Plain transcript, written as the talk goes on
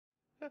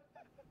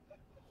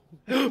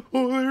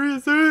Oh, there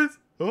is, there is.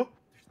 Oh.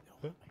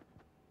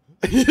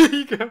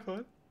 You got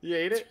one. You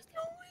ate it?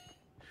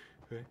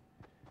 Okay.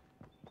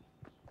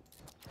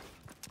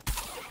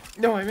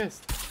 No, I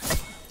missed.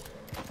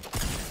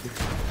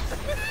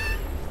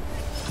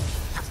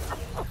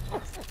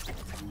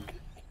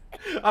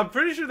 I'm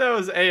pretty sure that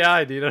was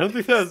AI, dude. I don't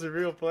think that was a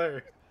real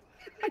player.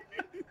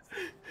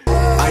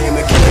 I am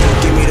a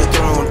king, give me the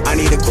throne. I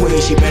need a queen,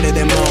 she better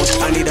than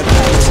most. I need a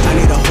palace, I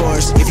need a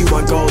horse. If you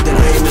want gold, then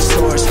I am the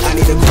source. I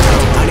need a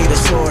crown, I need a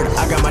sword.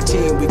 I got my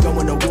team, we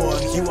going to war.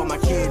 You are my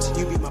kids,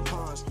 you be my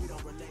pawns. We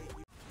don't relate.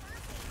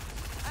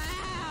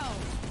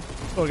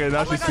 Okay,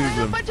 now she sees There's a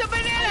them. bunch of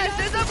bananas!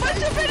 There's a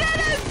bunch of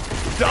bananas!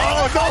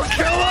 Don't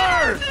kill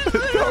her!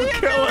 Don't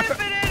kill her!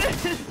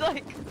 Bananas,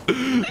 like,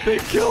 They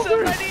killed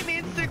her. somebody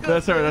needs to go.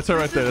 That's her. That's her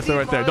right there. That's her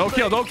right there. Don't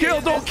kill. Don't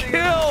kill. Don't kill.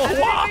 I don't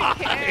even Why?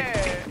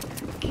 care.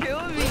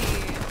 Kill me.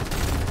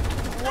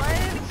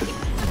 What?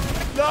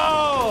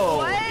 No.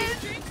 What? He's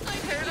stream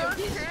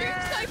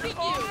sniping you.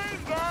 Oh my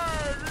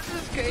god, this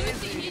is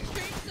crazy. He's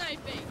stream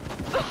sniping.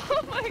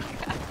 Oh my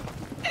god.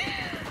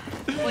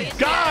 Wait,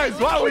 Guys,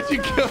 why would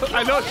you kill?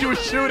 I know she was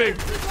shooting.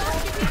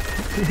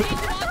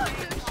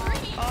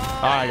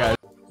 All right, guys.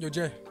 Yo,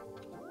 Jay.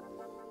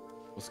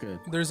 What's good?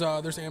 There's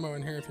ammo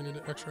in here if you need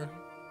it extra.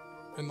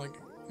 And like.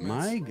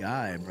 My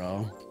guy,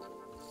 bro.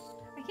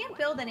 I can't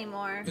build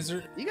anymore. Is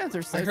there? You guys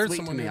are so I heard sweet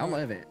to someone me. in I there.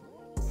 love it.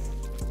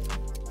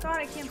 God,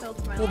 I can't build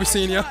for my We'll be life.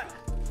 seeing ya.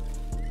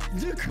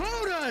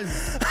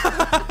 Dakotas!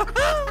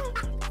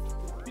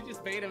 You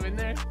just bait him in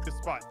there? This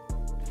spot.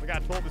 Look how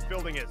tall this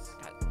building is.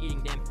 God,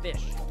 eating damn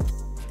fish.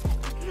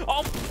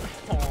 Oh,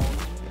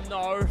 oh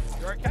no.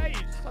 You're okay,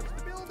 you just touched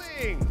the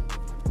building.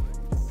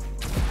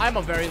 I'm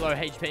on very low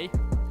HP.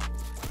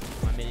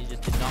 I mean, he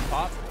just did not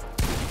pop.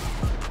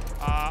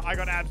 I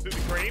got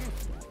absolutely creamed.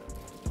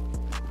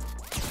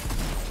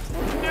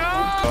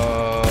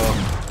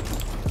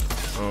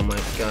 Oh my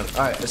god.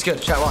 Alright, it's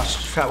good. Chat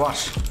watch. Chat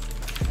watch.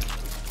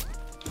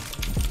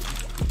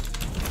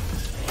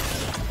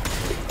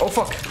 Oh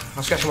fuck.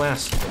 I'm scratching my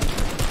ass.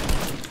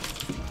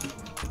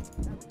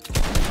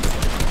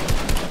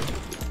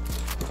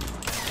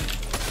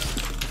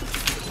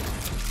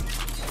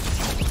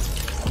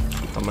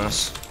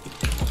 Dumbass.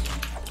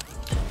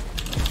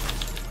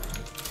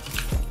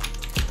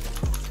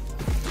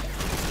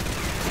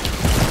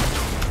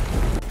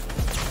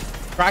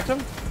 Cracked him.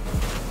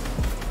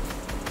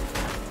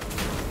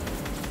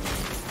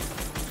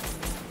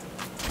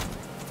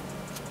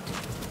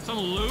 Some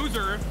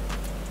loser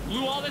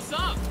blew all this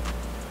up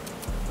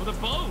with a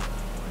boat.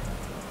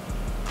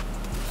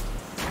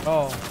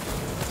 Oh.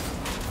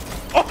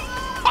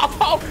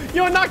 Oh,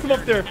 you knocked him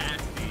up there.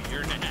 Nasty,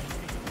 you're nasty.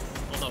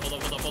 Hold up, hold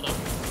up, hold up, hold up.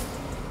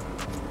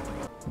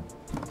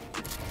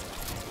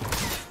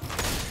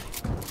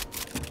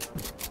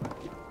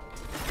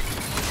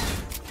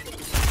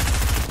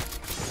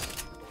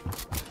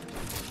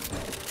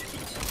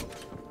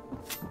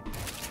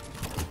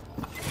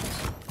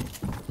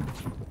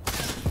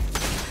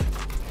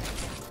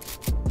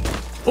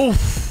 Oof.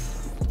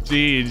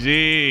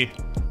 GG.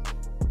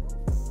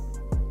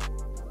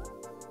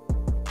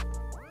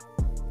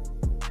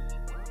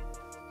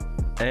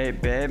 Hey,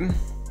 babe.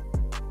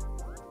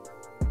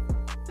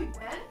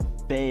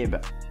 Babe,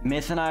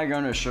 Myth and I are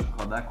going to a strip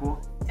club. That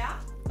cool? Yeah.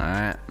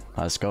 Alright,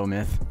 let's go,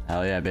 Myth.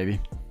 Hell yeah, baby.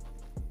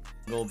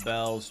 Jingle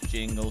bells,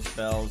 jingle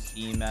spells,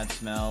 EMAT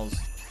smells,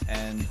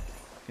 and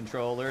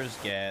controllers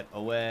get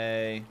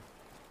away.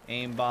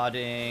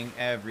 Aimbotting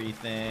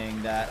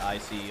everything that I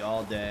see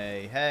all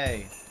day.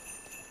 Hey,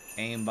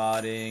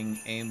 aimbotting,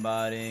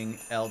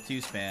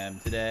 L2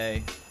 spam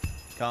today.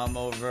 Come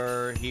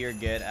over here,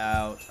 get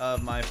out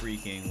of my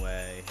freaking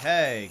way.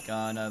 Hey,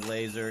 gonna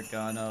laser.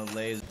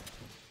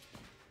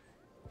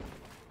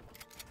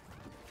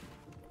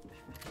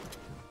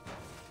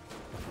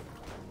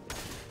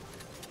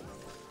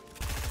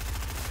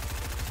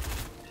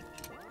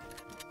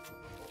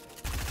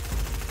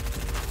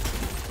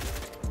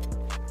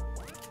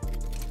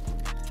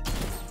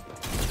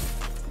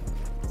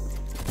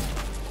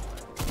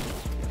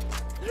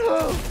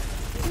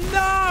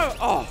 No!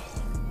 Oh!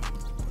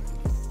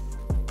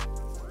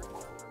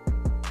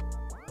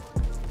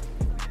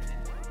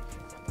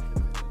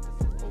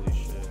 Holy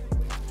shit.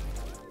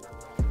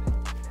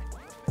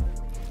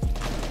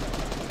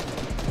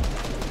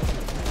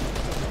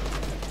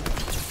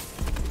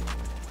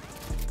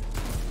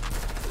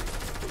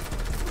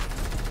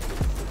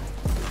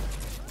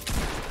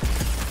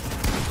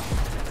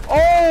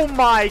 Oh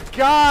my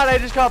god, I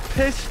just got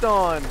pissed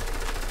on.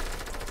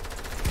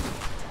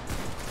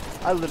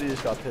 I literally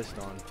just got pissed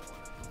on.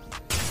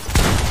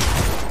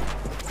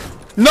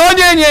 No,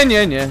 yeah.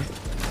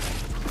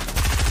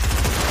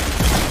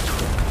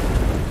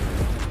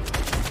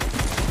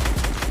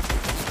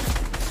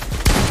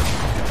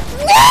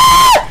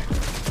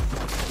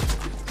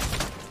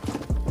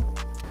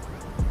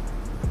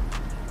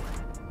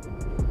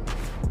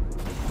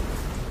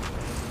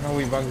 No,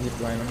 we bug zip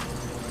line.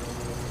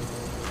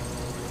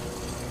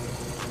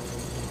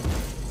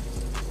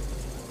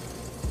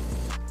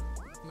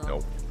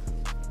 No.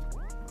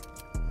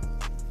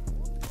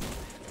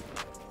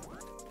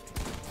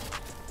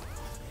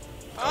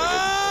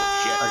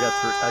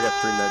 got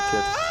 3 med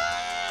kits.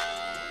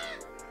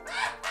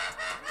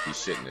 He's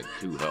sitting at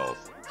 2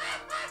 health.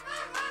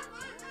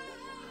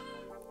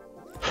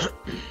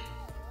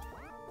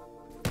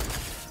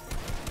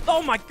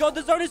 Oh my god,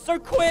 the zone is so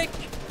quick!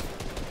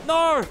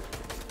 No!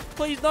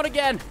 Please, not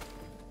again!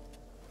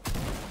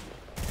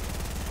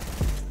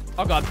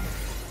 Oh god.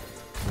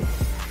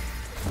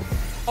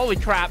 Holy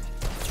crap.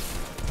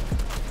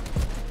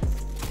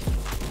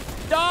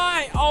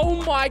 Die!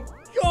 Oh my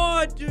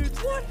god, dude,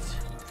 what?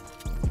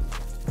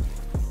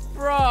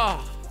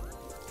 Bruh.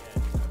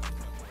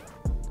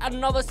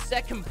 Another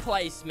second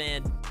place,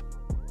 man.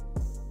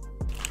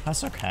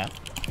 That's okay.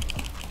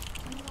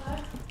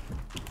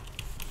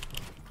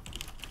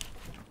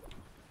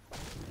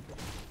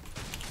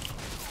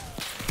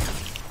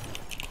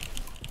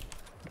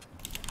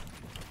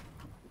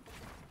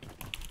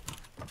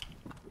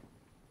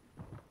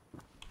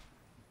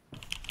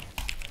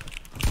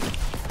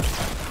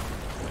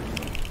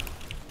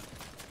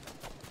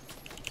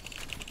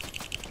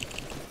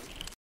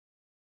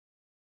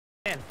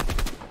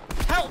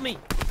 Help me!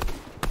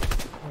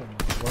 Oh,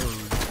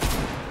 word.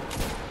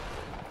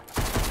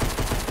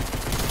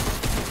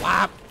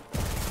 Whap!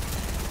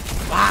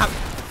 Whap!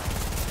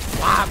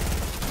 Whap!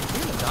 You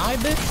gonna die,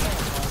 bitch? Oh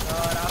my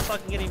god, I'm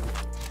fucking getting...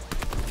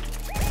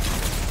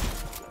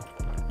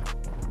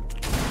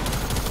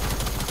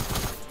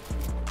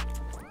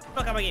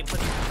 Fuck out my game,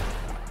 please.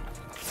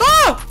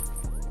 Oh!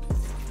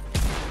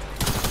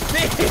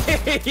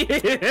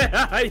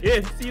 I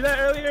didn't see that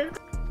earlier.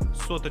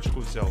 Соточку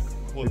взял.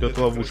 Идет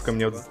ловушка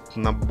мне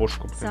на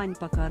бошку. Сань,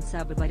 пока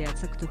арсабы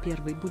варятся, кто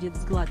первый будет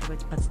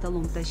сглатывать, под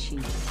столом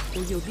тащи.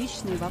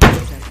 Уебищные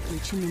вопросы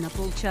отключены на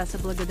полчаса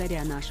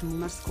благодаря нашему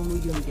морскому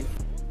юнге.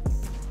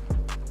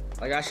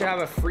 Like, I should have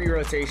a free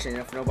rotation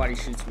if nobody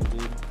shoots me,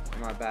 dude.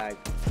 In my bag.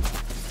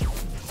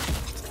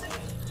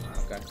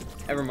 Okay.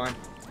 Never mind.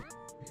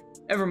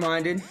 Never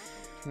mind, dude.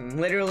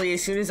 Literally,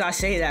 as soon as I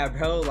say that,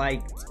 bro,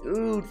 like,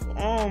 dude,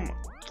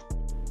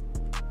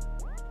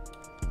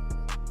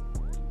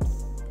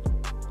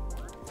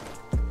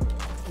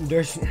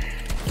 There's... Sorry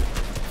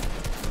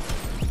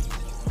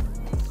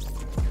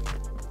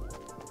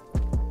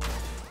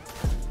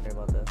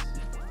about this.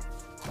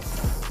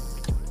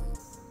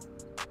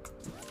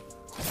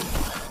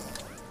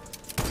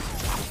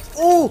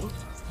 Oh!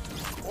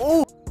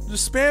 Oh!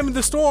 Just spamming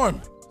the storm.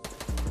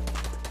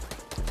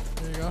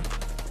 There you go.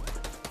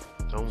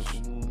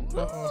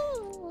 Uh-oh.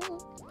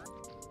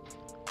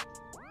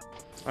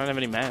 I don't have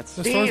any mats.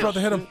 The storm's about to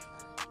hit him.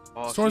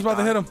 Oh, Storm's about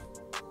to hit him.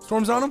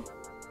 Storm's on him.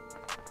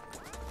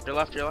 Your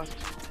left, your left.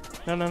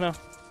 No, no, no.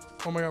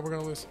 Oh my god, we're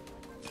gonna lose.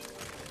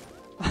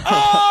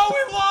 Oh,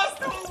 we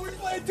lost! Oh, we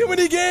played too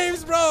many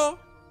games, bro!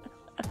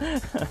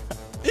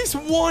 He's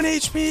 1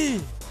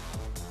 HP!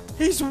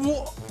 He's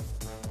 1...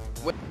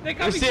 They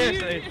got me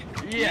seriously.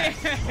 Yeah.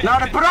 No,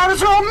 the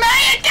bananas are on me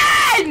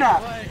again!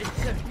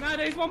 No,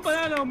 there's one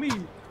banana on me.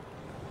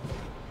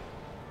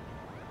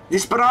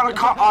 This banana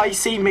can't... Oh, he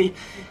seen me.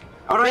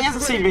 Oh no, he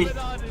hasn't seen me.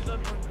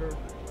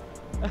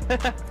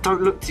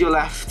 Don't look to your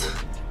left.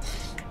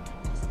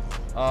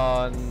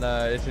 Oh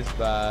no, this is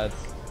bad.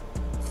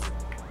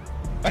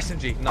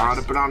 SMG, nice.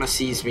 Oh, the banana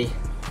sees me.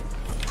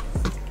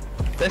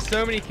 There's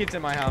so many kids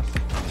in my house.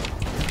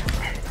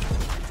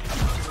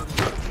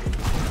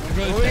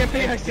 Oh, we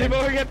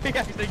get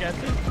pickaxed again.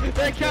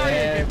 They're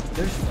carrying him.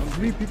 There's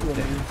 3 people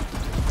over here.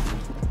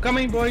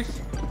 Coming,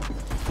 boys.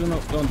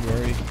 Don't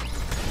worry.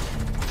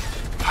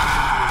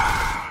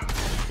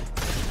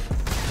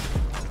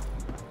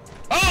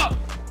 Oh!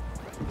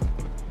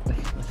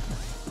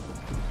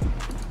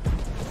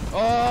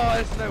 Oh,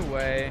 there's no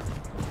way.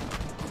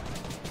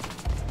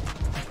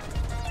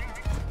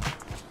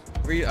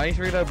 I need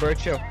to reload bird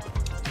show.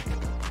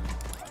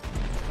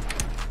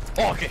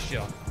 Oh, get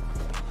shot.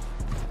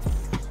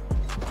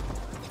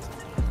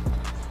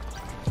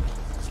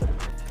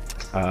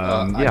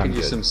 Yeah, I could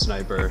use some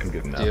sniper. Do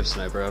you have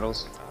sniper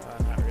rattles?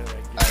 Not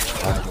really. I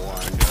have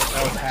one.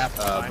 That was half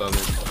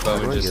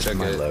Bowman just took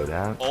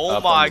it. Oh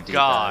my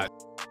god.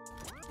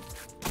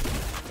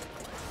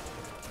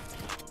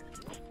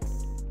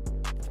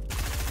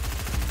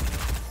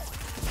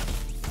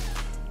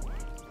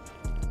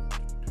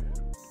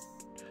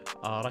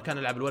 ركان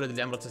العب الولد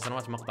اللي عمره 9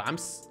 سنوات مقطع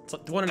امس.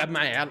 تبغون نلعب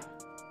معي يا عيال؟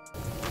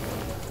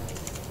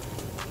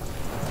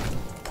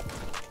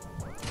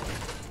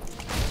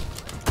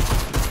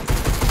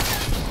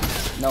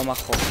 No,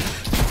 Machot.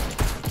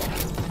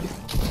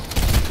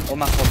 Oh,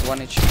 Machot, 1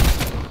 HP.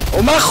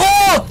 Oh,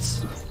 Machot!